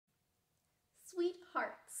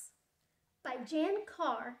by Jan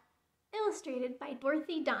Carr, illustrated by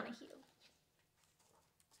Dorothy Donahue.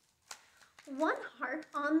 One heart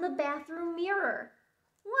on the bathroom mirror,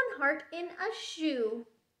 one heart in a shoe.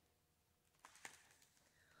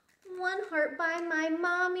 One heart by my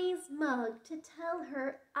mommy's mug to tell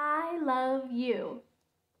her I love you.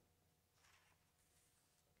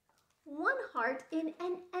 One heart in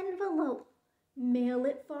an envelope, mail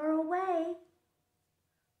it far away.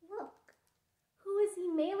 Look, who is he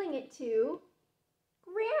mailing it to?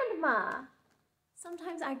 Grandma.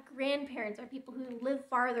 Sometimes our grandparents are people who live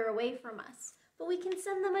farther away from us, but we can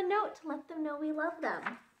send them a note to let them know we love them.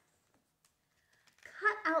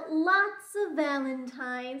 Cut out lots of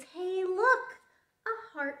valentines. Hey, look,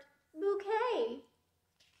 a heart bouquet.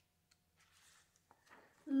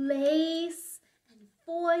 Lace and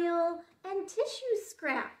foil and tissue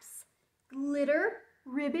scraps, glitter,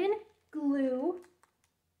 ribbon, glue.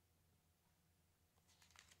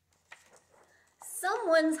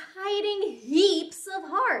 Someone's hiding heaps of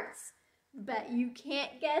hearts. Bet you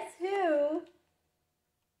can't guess who.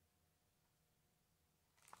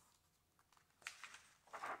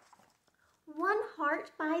 One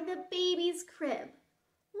heart by the baby's crib,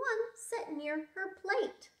 one set near her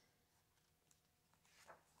plate.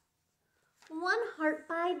 One heart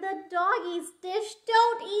by the doggy's dish,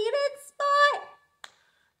 don't eat it spot.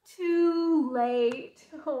 Too late,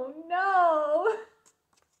 oh no.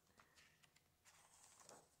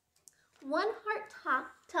 One heart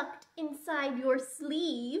tucked inside your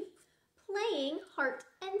sleeve, playing heart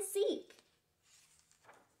and seek.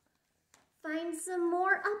 Find some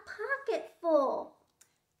more, a pocket full.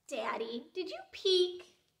 Daddy, did you peek?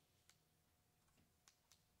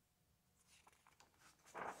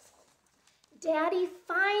 Daddy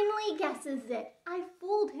finally guesses it. I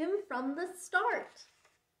fooled him from the start.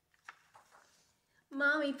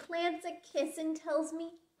 Mommy plants a kiss and tells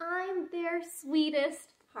me I'm their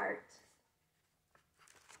sweetest heart.